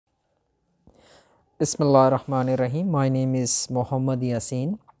Bismillahirrahmanirrahim. My name is Mohammad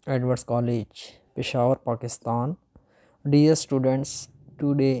Yasin, Edwards College, Peshawar, Pakistan. Dear students,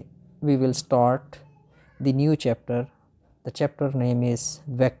 today we will start the new chapter. The chapter name is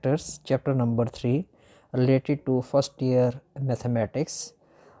Vectors, chapter number 3, related to first year mathematics.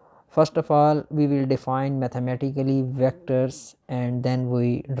 First of all, we will define mathematically vectors and then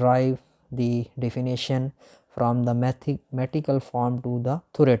we derive the definition from the mathematical form to the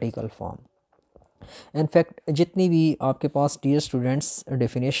theoretical form. In fact जितनी भी आपके पास dear students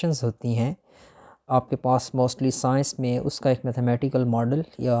definitions होती हैं आपके पास mostly science में उसका एक mathematical model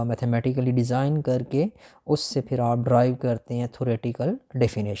या मैथमेटिकली डिज़ाइन करके उससे फिर आप ड्राइव करते हैं थ्योरेटिकल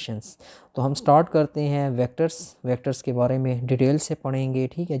डेफिनेशंस। तो हम स्टार्ट करते हैं वेक्टर्स के बारे में डिटेल से पढ़ेंगे,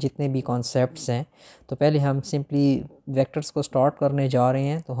 ठीक है, जितने भी कॉन्सेप्ट्स हैं। तो पहले हम सिंपली वेक्टर्स को स्टार्ट करने जा रहे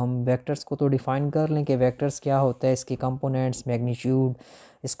हैं। तो हम वेक्टर्स को तो डिफ़ाइन कर लें कि वेक्टर्स क्या होता है, इसके कंपोनेंट्स, मैग्नीट्यूड,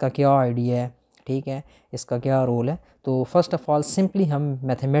 इसका क्या आइडिया है, ठीक है, इसका क्या रोल है। तो फर्स्ट ऑफ़ ऑल सिंपली हम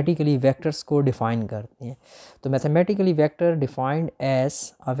मैथमेटिकली वेक्टर्स को डिफ़ाइन करते हैं। तो mathematically vector defined as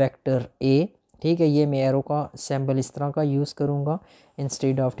a vector A, ठीक है, ये मैं एरो का सिंबल इस तरह का यूज़ करूँगा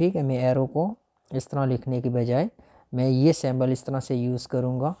इंस्टेड ऑफ, ठीक है, मैं एरो को इस तरह लिखने के बजाय मैं ये सिंबल इस तरह से यूज़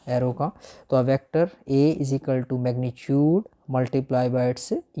करूँगा एरो का। तो a vector A is equal to magnitude multiply by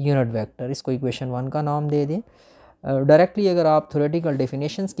its unit vector. इसको इक्वेशन 1 का नाम दे दें। डायरेक्टली अगर आप थ्योरेटिकल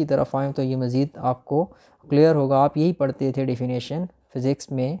डेफिनेशंस की तरफ आएँ तो ये मज़ीद आपको क्लियर होगा। आप यही पढ़ते थे डेफिनेशन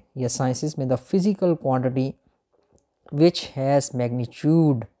फ़िज़िक्स में या साइंसेस में, the physical quantity which has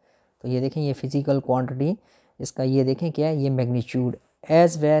magnitude. तो ये देखें, ये फ़िज़िकल क्वांटिटी, इसका ये देखें क्या है, ये magnitude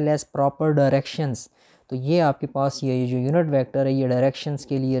as well as proper directions. तो ये आपके पास ये जो यूनिट वेक्टर है ये डायरेक्शंस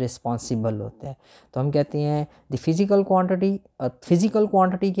के लिए रिस्पॉन्सिबल होता है। तो हम कहते हैं the physical quantity. Physical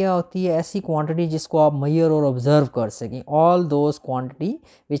quantity क्या होती है? ऐसी क्वांटिटी जिसको आप मेजर और ऑब्ज़र्व कर सकें। All those quantity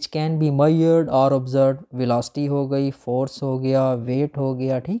which can be measured और ऑब्ज़र्व। वेलोसिटी हो गई, फोर्स हो गया, वेट हो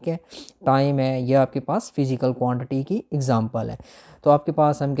गया, ठीक है, टाइम है, ये आपके पास फिज़िकल क्वांटिटी की एग्जांपल है। तो आपके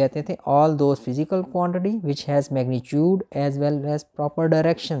पास हम कहते थे all those physical quantity which has magnitude as well as proper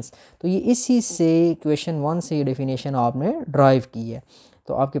directions. तो ये इसी से क्वेश्चन 1 से ये डेफिनेशन आपने ड्राइव की है।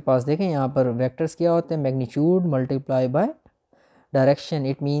 तो आपके पास देखें यहाँ पर वेक्टर्स क्या होते हैं, magnitude multiply by direction,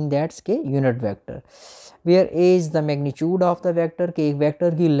 it mean that's के unit vector. Where A is the magnitude of the vector, के एक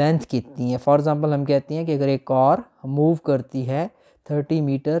वेक्टर की लेंथ कितनी है। फॉर एग्जांपल हम कहते हैं कि अगर एक कार मूव करती है 30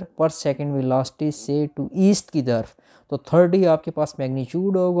 मीटर पर सेकंड वेलोसिटी से टू ईस्ट की तरफ, तो 30 आपके पास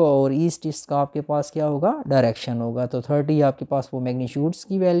मैग्नीट्यूड होगा और ईस्ट इसका आपके पास क्या होगा, डायरेक्शन होगा। तो 30 आपके पास वो मैग्नीट्यूड्स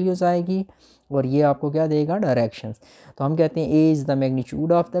की वैल्यूज़ आएगी और ये आपको क्या देगा, डायरेक्शंस। तो हम कहते हैं A is the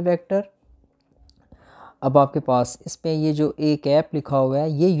magnitude of the vector. अब आपके पास इसमें ये जो ए कैप लिखा हुआ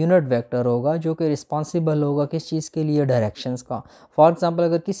है ये यूनिट वेक्टर होगा जो कि रिस्पॉन्सिबल होगा किस चीज़ के लिए, डायरेक्शंस का। फॉर एग्जांपल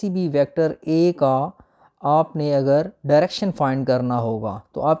अगर किसी भी वेक्टर ए का आपने अगर डायरेक्शन फाइंड करना होगा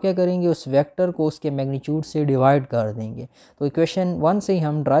तो आप क्या करेंगे, उस वेक्टर को उसके मैग्नीट्यूड से डिवाइड कर देंगे। तो इक्वेशन 1 से ही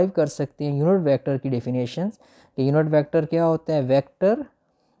हम ड्राइव कर सकते हैं यूनिट वेक्टर की डेफिनेशंस कि यूनिट वेक्टर क्या होता है, vector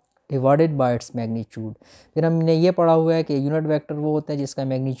divided by its magnitude. फिर हमने ये पढ़ा हुआ है कि यूनिट वेक्टर वो होता है जिसका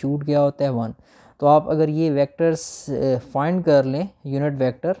मैग्नीट्यूड क्या होता है, 1। तो आप अगर ये वेक्टर्स फाइंड कर लें यूनिट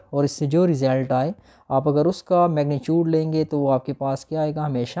वेक्टर और इससे जो रिज़ल्ट आए आप अगर उसका मैग्नीट्यूड लेंगे तो वो आपके पास क्या आएगा,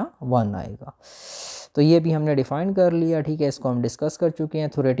 हमेशा 1 आएगा। तो ये भी हमने डिफ़ाइन कर लिया, ठीक है, इसको हम डिस्कस कर चुके हैं।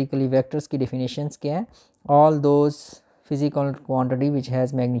 थ्योरेटिकली वेक्टर्स की डेफिनेशंस क्या है, all those physical quantity which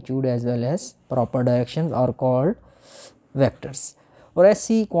has magnitude as well as proper direction are called vectors. और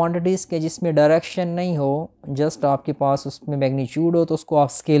ऐसी क्वांटिटीज़ के जिसमें डायरेक्शन नहीं हो, जस्ट आपके पास उसमें मैग्नीट्यूड हो, तो उसको आप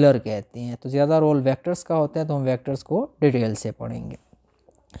स्केलर कहते हैं। तो ज़्यादा रोल वेक्टर्स का होता है, तो हम वेक्टर्स को डिटेल से पढ़ेंगे।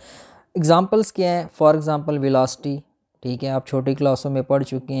 एग्जांपल्स क्या हैं, फॉर एग्जांपल वेलोसिटी, ठीक है, आप छोटी क्लासों में पढ़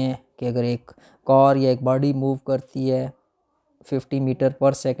चुके हैं कि अगर एक कार या एक बॉडी मूव करती है 50 मीटर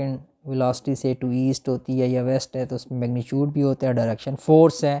पर सेकंड वेलोसिटी से टू ईस्ट होती है या वेस्ट है तो उसमें मैग्नीट्यूड भी होता है, डायरेक्शन।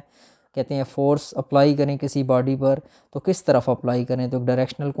 फोर्स है, कहते हैं फोर्स अप्लाई करें किसी बॉडी पर तो किस तरफ अप्लाई करें, तो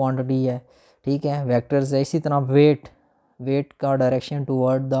डायरेक्शनल क्वांटिटी है, ठीक है, वेक्टर्स है। इसी तरह वेट का डायरेक्शन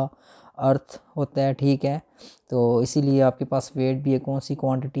टूवर्ड द अर्थ होता है, ठीक है, तो इसीलिए आपके पास वेट भी है, कौन सी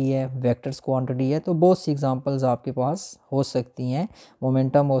क्वांटिटी है, वेक्टर्स क्वांटिटी है। तो बहुत सी एग्जांपल्स आपके पास हो सकती हैं,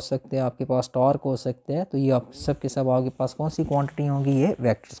 मोमेंटम हो सकते हैं, आपके पास टॉर्क हो सकते हैं। तो ये आप सब के सब आपके पास कौन सी क्वांटिटी होंगी, ये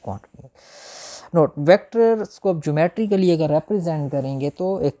वेक्टर्स क्वांटिटी है। नोट, वेक्टर्स को अब ज्योमेट्रिकली अगर रिप्रेजेंट करेंगे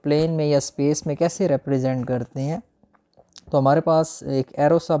तो एक प्लेन में या स्पेस में कैसे रिप्रेजेंट करते हैं, तो हमारे पास एक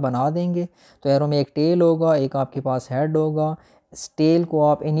एरो सा बना देंगे। तो एरो में एक टेल होगा, एक आपके पास हेड होगा। टेल को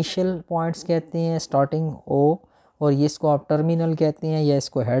आप इनिशियल पॉइंट्स कहते हैं, स्टार्टिंग ओ, और ये इसको आप टर्मिनल कहते हैं या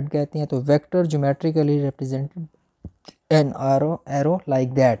इसको हेड कहते हैं। तो vector geometrically represented an arrow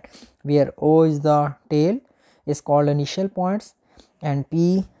like that, where O is the tail is called initial points and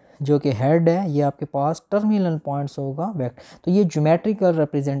P जो कि हेड है ये आपके पास टर्मिनल पॉइंट्स होगा वेक्टर। तो ये ज्योमेट्रिकल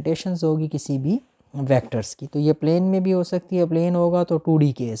रिप्रेजेंटेशंस होगी किसी भी वेक्टर्स की। तो ये प्लेन में भी हो सकती है, प्लेन होगा तो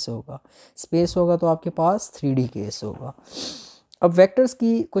 2D केस होगा, स्पेस होगा तो आपके पास 3D केस होगा। अब वेक्टर्स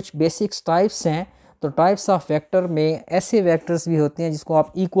की कुछ बेसिक्स टाइप्स हैं। तो टाइप्स ऑफ वेक्टर में ऐसे वेक्टर्स भी होते हैं जिसको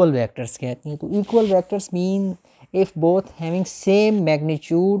आप इक्वल वेक्टर्स कहते हैं। तो equal vectors mean if both having same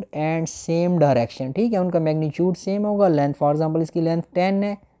magnitude and same direction, ठीक है, उनका मैग्नीट्यूड सेम होगा, लेंथ फॉर एग्जांपल इसकी लेंथ 10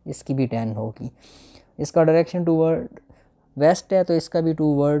 है, इसकी भी 10 होगी, इसका डायरेक्शन टूवर्ड वेस्ट है तो इसका भी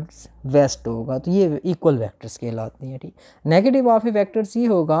टूवर्ड्स वेस्ट होगा। तो ये इक्वल वेक्टर्स कहलाते हैं, ठीक। नेगेटिव ऑफ ए वेक्टर्स ये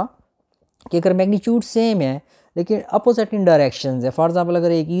होगा कि अगर मैग्नीट्यूड सेम है लेकिन अपोजिट इन डायरेक्शंस है। फॉर एग्जांपल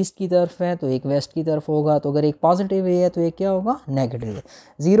अगर एक ईस्ट की तरफ है तो एक वेस्ट की तरफ होगा, तो अगर एक पॉजिटिव है तो एक क्या होगा, नेगेटिव है।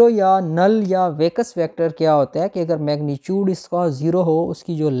 ज़ीरो या नल या वेकस वेक्टर क्या होता है कि अगर मैग्नीट्यूड इसका ज़ीरो हो,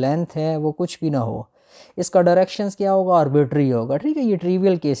 उसकी जो लेंथ है वो कुछ भी ना हो, इसका डायरेक्शंस क्या होगा, आर्बिट्री होगा, ठीक है। ये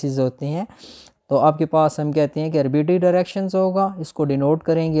ट्रिवियल केसेस होते हैं। तो आपके पास हम कहते हैं कि आर्बिट्री डायरेक्शंस होगा, इसको डिनोट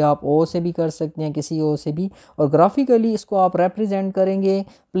करेंगे आप ओ से भी कर सकते हैं, किसी ओ से भी, और ग्राफिकली इसको आप रिप्रेजेंट करेंगे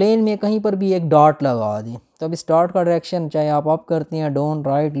प्लेन में कहीं पर भी एक डॉट लगा दें। तो अब इस डॉट का डायरेक्शन चाहे आप अप करते हैं, डाउन,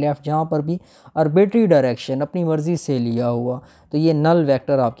 राइट, लेफ़्ट, जहाँ पर भी आर्बिट्री डायरेक्शन अपनी मर्ज़ी से लिया हुआ, तो ये नल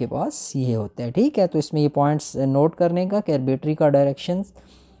वेक्टर आपके पास ये होता है, ठीक है। तो इसमें ये पॉइंट्स नोट करने का कि आर्बिट्री का डायरेक्शंस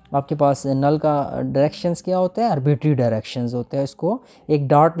आपके पास, नल का डायरेक्शंस क्या होता है, आर्बिट्री डायरेक्शंस होता है, इसको एक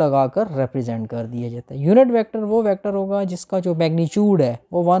डॉट लगाकर रिप्रेजेंट कर दिया जाता है। यूनिट वेक्टर वो वेक्टर होगा जिसका जो मैग्नीट्यूड है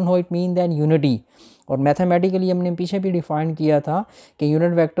वो 1 हो, इट मीन दैन यूनिटी। और मैथमेटिकली हमने पीछे भी डिफाइन किया था कि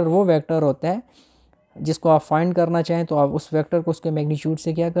यूनिट वेक्टर वो वेक्टर होता है जिसको आप फाइंड करना चाहें तो आप उस वेक्टर को उसके मैग्नीट्यूड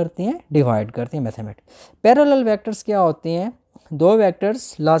से क्या करते हैं, डिवाइड करते हैं मैथमेटिक्स। पैरेलल वेक्टर्स क्या होते हैं, दो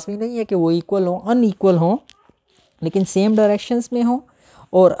वेक्टर्स लाजमी नहीं है कि वो इक्वल हों, अनइक्वल हों, लेकिन सेम डायरेक्शंस में हों,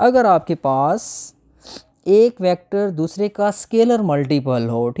 और अगर आपके पास एक वेक्टर दूसरे का स्केलर मल्टीपल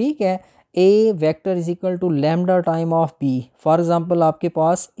हो, ठीक है, ए vector is equal to lambda time of B. For example आपके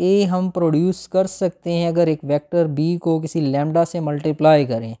पास ए हम प्रोड्यूस कर सकते हैं अगर एक वेक्टर बी को किसी लैम्डा से मल्टीप्लाई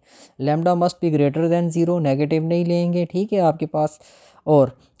करें, lambda must be greater than zero, negative नहीं लेंगे, ठीक है आपके पास।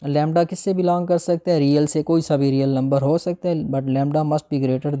 और लैम्डा किससे बिलोंग कर सकते हैं, रियल से, कोई सा भी रियल नंबर हो सकता है, but lambda must be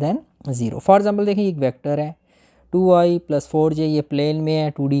greater than zero. For example देखिए एक वेक्टर है 2i + 4j, ये प्लेन में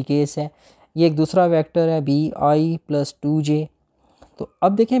है, 2D केस है। ये एक दूसरा वेक्टर है bi + 2j। तो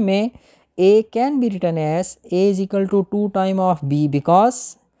अब देखें मैं a can be written as a is equal to 2 time of b, because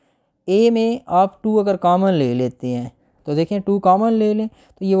a में आप 2 अगर कॉमन ले लेते हैं तो देखें 2 कॉमन ले लें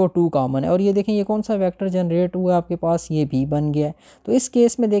तो ये वो 2 कॉमन है, और ये देखें ये कौन सा वेक्टर जनरेट हुआ है आपके पास, ये b बन गया है। तो इस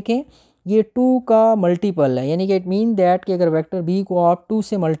केस में देखें ये 2 का मल्टीपल है, यानी कि इट मीन दैट कि अगर वेक्टर b को आप 2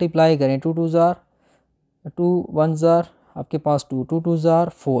 से मल्टीप्लाई करें, 2 2 ज़ार 2 1 ज़ार आपके पास 2 2 2 ज़ार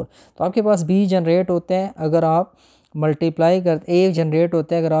 4, तो आपके पास b जनरेट होता है अगर आप मल्टीप्लाई करते, a जनरेट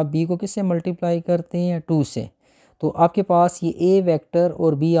होता है अगर आप b को किससे मल्टीप्लाई करते हैं, 2 से। तो आपके पास ये a वेक्टर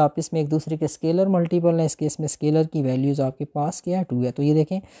और b आपस में एक दूसरे के स्केलर मल्टीपल है, इस केस में स्केलर की वैल्यूज़ आपके पास क्या है, 2 है। तो ये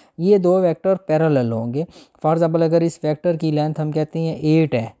देखें ये दो वेक्टर पैरेलल होंगे। फॉर एग्जांपल अगर इस वेक्टर की लेंथ हम कहते हैं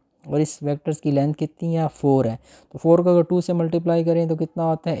 8 है और इस वेक्टर्स की लेंथ कितनी है, 4 है, तो 4 को अगर 2 से मल्टीप्लाई करें तो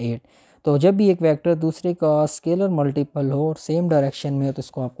कितना आता है, 8। तो जब भी एक वेक्टर दूसरे का स्केलर मल्टीपल हो और सेम डायरेक्शन में हो तो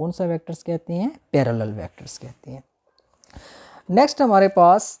इसको आप कौन सा वेक्टर्स कहते हैं, पैरेलल वेक्टर्स कहते हैं। नेक्स्ट हमारे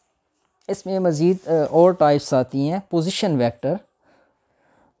पास इसमें मज़ीद और टाइप्स आती हैं, पोजीशन वेक्टर।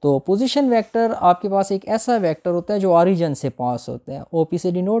 तो पोजीशन वेक्टर आपके पास एक ऐसा वेक्टर होता है जो ऑरिजिन से पास होता है, ओपी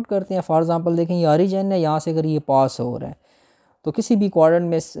से डिनोट करते हैं। फॉर एग्जांपल देखें ये ऑरिजिन है, यहाँ से अगर ये पास हो रहा है तो किसी भी क्वाड्रेंट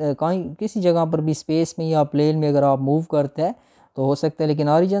में कहीं किसी जगह पर भी स्पेस में या प्लेन में अगर आप मूव करते हैं तो हो सकता है, लेकिन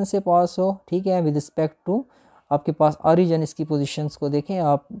ऑरिजिन से पास हो, ठीक है। विद रिस्पेक्ट टू आपके पास ऑरिजिन, इसकी पोजीशंस को देखें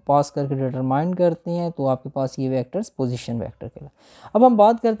आप पास करके डिटरमाइन करते हैं, तो आपके पास ये वेक्टर्स पोजीशन वेक्टर के। अब हम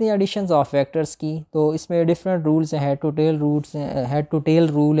बात करते हैं एडिशंस ऑफ वेक्टर्स की। तो इसमें डिफरेंट रूल्स हैं, हेड टू टेल रूल्स हैं, हेड टू टेल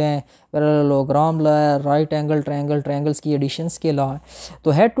रूल हैं, पैरेललोग्राम लॉ है, राइट एंगल ट्रायंगल, ट्रायंगल्स की एडिशंस के लॉ है।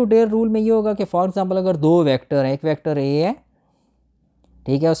 तो हेड टू टेल रूल में ये होगा कि फॉर एग्जांपल अगर दो वेक्टर हैं, एक वेक्टर ए है,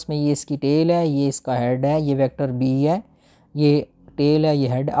 ठीक है, उसमें ये इसकी टेल है, ये इसका हेड है, ये वेक्टर बी है, ये टेल है, ये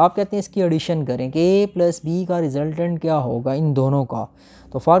हेड, आप कहते हैं इसकी एडिशन करें कि a + b का रिजल्टेंट क्या होगा इन दोनों का।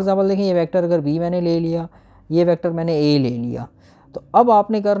 तो फॉर एग्जांपल देखें ये वेक्टर अगर b मैंने ले लिया, ये वेक्टर मैंने a ले लिया, तो अब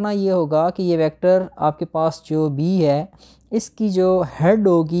आपने करना ये होगा कि ये वेक्टर आपके पास जो b है इसकी जो हेड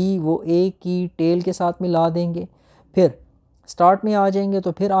होगी वो a की टेल के साथ मिला देंगे, फिर स्टार्ट में आ जाएंगे,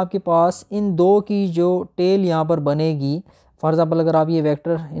 तो फिर आपके पास इन दो की जो टेल यहाँ पर बनेगी। फॉर एग्जांपल अगर आप ये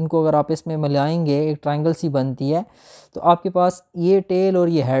वेक्टर इनको अगर आप इसमें मिलाएंगे एक ट्रायंगल सी बनती है, तो आपके पास ये टेल और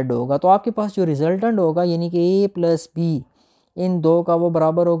ये हेड होगा, तो आपके पास जो रिजल्टेंट होगा यानी कि a + b इन दो का वो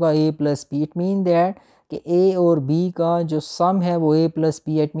बराबर होगा a plus B. It mean that कि a और b का जो सम है वो a plus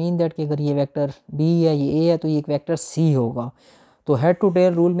B. It mean that कि अगर ये वेक्टर b है, ये a है, तो ये एक वेक्टर c होगा। तो हेड टू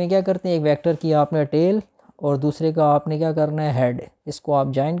टेल रूल में क्या करते हैं, एक वेक्टर की आपने टेल और दूसरे का आपने क्या करना है हेड, इसको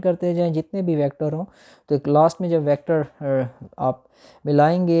आप ज्वाइन करते जाएं जितने भी वेक्टर हों। तो एक लास्ट में जब वेक्टर आप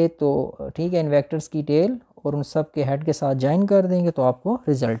मिलाएंगे तो ठीक है, इन वेक्टर्स की टेल और उन सब के हेड के साथ ज्वाइन कर देंगे तो आपको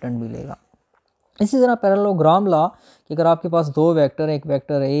रिजल्टेंट मिलेगा। इसी तरह पैरेललोग्राम ला कि अगर आपके पास दो वेक्टर है, एक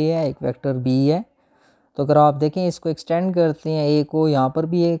वेक्टर ए है, एक वेक्टर बी है, तो अगर आप देखें इसको एक्सटेंड करते हैं ए को, यहाँ पर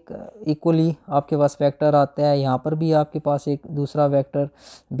भी एक इक्वली आपके पास वेक्टर आता है, यहाँ पर भी आपके पास एक दूसरा वेक्टर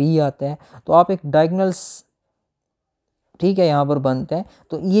बी आता है, तो आप एक डायगोनल्स ठीक है यहाँ पर बनते हैं।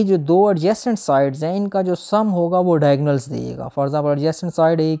 तो ये जो दो एडजेसेंट साइड्स हैं इनका जो सम होगा वो डायगोनल्स देगा। फॉर एग्जांपल एडजेसेंट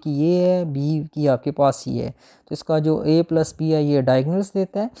साइड ए की ये है, बी की आपके पास ये है, तो इसका जो ए प्लस बी है ये डायगोनल्स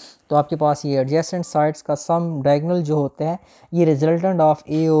देता है। तो आपके पास ये एडजेसेंट साइड्स का सम डायगोनल जो होता है ये रिजल्टेंट ऑफ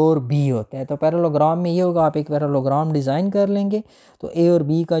ए और बी होता है। तो पैरेललोग्राम में ये होगा, आप एक पैरेललोग्राम डिज़ाइन कर लेंगे तो ए और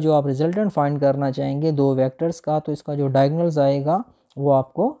बी का जो आप रिजल्टेंट फाइंड करना चाहेंगे दो वेक्टर्स का, तो इसका जो डायगोनल्स आएगा वो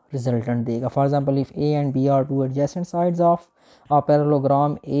आपको रिजल्टेंट देगा। For example if A and B are two adjacent sides of a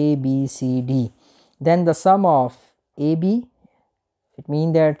parallelogram ABCD, then the sum of AB, it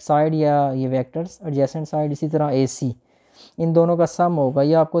mean that side या ये वेक्टर्स एडजेसेंट साइड, इसी तरह AC, इन दोनों का सम होगा,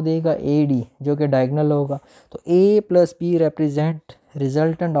 ये आपको देगा AD जो कि डायगोनल होगा। तो A plus B represent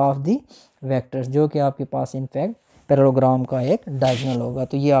resultant of the vectors जो कि आपके पास इनफैक्ट पैरेललोग्राम का एक डायगोनल होगा।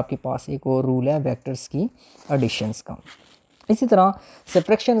 तो ये आपके पास एक और रूल है वेक्टर्स की एडिशंस का। इसी तरह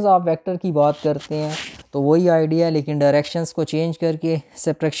सब्ट्रैक्शंस ऑफ वेक्टर की बात करते हैं तो वही आइडिया है, लेकिन डायरेक्शंस को चेंज करके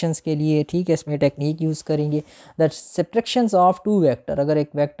सब्ट्रैक्शंस के लिए ठीक है इसमें टेक्निक यूज़ करेंगे। That subtractions of to vector, अगर एक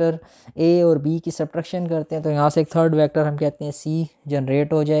वेक्टर ए और बी की सब्ट्रैक्शन करते हैं तो यहाँ से एक थर्ड वेक्टर हम कहते हैं सी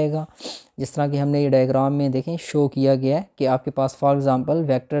जनरेट हो जाएगा। जिस तरह कि हमने ये डायग्राम में देखें शो किया गया है कि आपके पास फॉर एग्ज़ाम्पल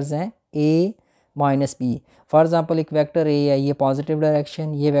वेक्टर्स हैं ए माइनस बी। फॉर एग्जांपल एक वेक्टर ए है ये पॉजिटिव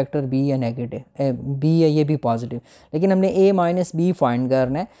डायरेक्शन, ये वेक्टर बी है नेगेटिव, बी है ये भी पॉजिटिव, लेकिन हमने ए माइनस बी फाइंड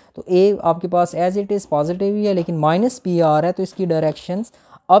करना है। तो ए आपके पास एज इट इज़ पॉजिटिव ही है लेकिन माइनस बी आ रहा है, तो इसकी डायरेक्शंस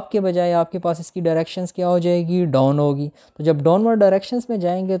अप के बजाय आपके पास इसकी डायरेक्शंस क्या हो जाएगी, डाउन होगी। तो जब डाउनवर्ड डायरेक्शंस में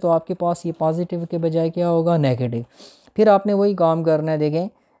जाएंगे तो आपके पास ये पॉजिटिव के बजाय क्या होगा, नेगेटिव। फिर आपने वही काम करना है, देखें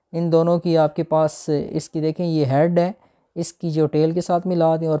इन दोनों की आपके पास इसकी देखें ये हेड है, इसकी जो टेल के साथ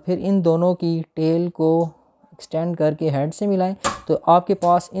मिला दें और फिर इन दोनों की टेल को एक्सटेंड करके हेड से मिलाएं, तो आपके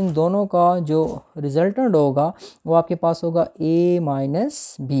पास इन दोनों का जो रिजल्टेंट होगा वो आपके पास होगा a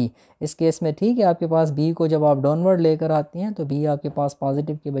माइनस बी। इस केस में ठीक है आपके पास b को जब आप डाउनवर्ड लेकर आते हैं तो b आपके पास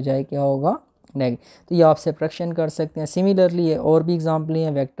पॉजिटिव के बजाय क्या होगा, नेगेटिव। तो ये आप सब्ट्रैक्शन कर सकते हैं। सिमिलरली है और भी एग्जाम्पल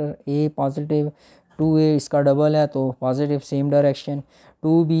हैं, वेक्टर a पॉजिटिव 2a इसका डबल है तो पॉजिटिव सेम डायरेक्शन,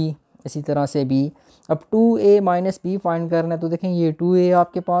 2b इसी तरह से b। अब 2a माइनस बी फाइंड करना है तो देखें ये 2a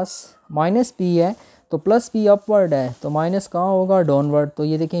आपके पास माइनस बी है तो प्लस बी अपवर्ड है तो माइनस कहाँ होगा, डाउनवर्ड। तो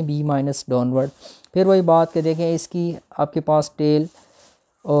ये देखें b माइनस डाउनवर्ड। फिर वही बात के देखें इसकी आपके पास टेल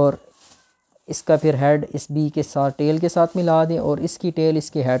और इसका फिर हेड इस b के साथ टेल के साथ मिला दें और इसकी टेल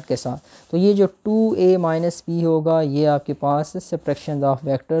इसके हेड के साथ, तो ये जो 2a माइनस बी होगा ये आपके पास subtraction of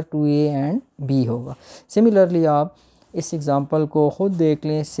vector 2a and b होगा। सिमिलरली आप इस एग्ज़ाम्पल को ख़ुद देख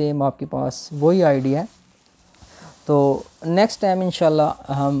लें, सेम आपके पास वही आइडिया है। तो नेक्स्ट टाइम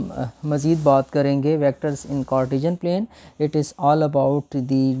इंशाल्लाह हम मज़ीद बात करेंगे vectors in Cartesian plane. It is all about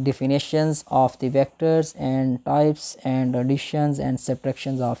the definitions of the vectors and types and editions and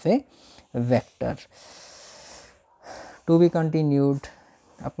subtractions of A vector. To be continued.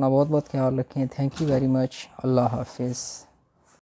 अपना बहुत बहुत ख्याल रखें। Thank you very much. अल्लाह हाफिज़।